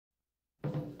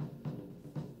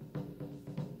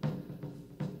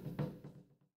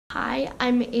Hi,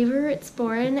 I'm Ava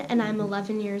Ritzboren and I'm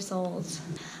 11 years old.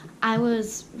 I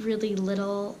was really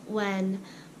little when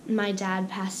my dad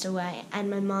passed away, and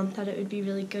my mom thought it would be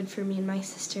really good for me and my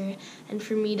sister and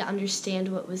for me to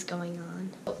understand what was going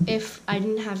on. If I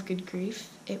didn't have good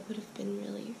grief, it would have been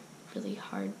really, really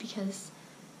hard, because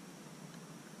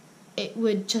it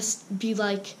would just be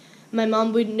like my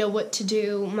mom wouldn't know what to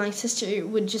do, my sister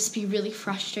would just be really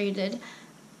frustrated,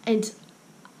 and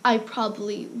I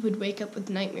probably would wake up with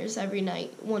nightmares every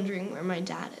night wondering where my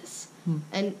dad is.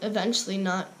 And eventually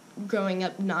growing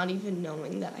up not even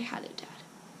knowing that I had a dad.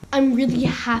 I'm really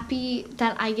happy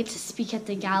that I get to speak at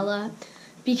the gala,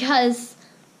 because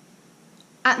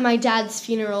at my dad's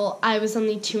funeral I was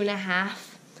only 2.5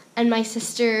 and my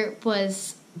sister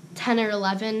was 10 or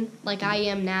 11 like I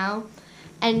am now,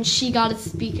 and she got to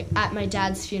speak at my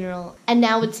dad's funeral, and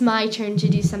now it's my turn to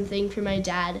do something for my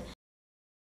dad.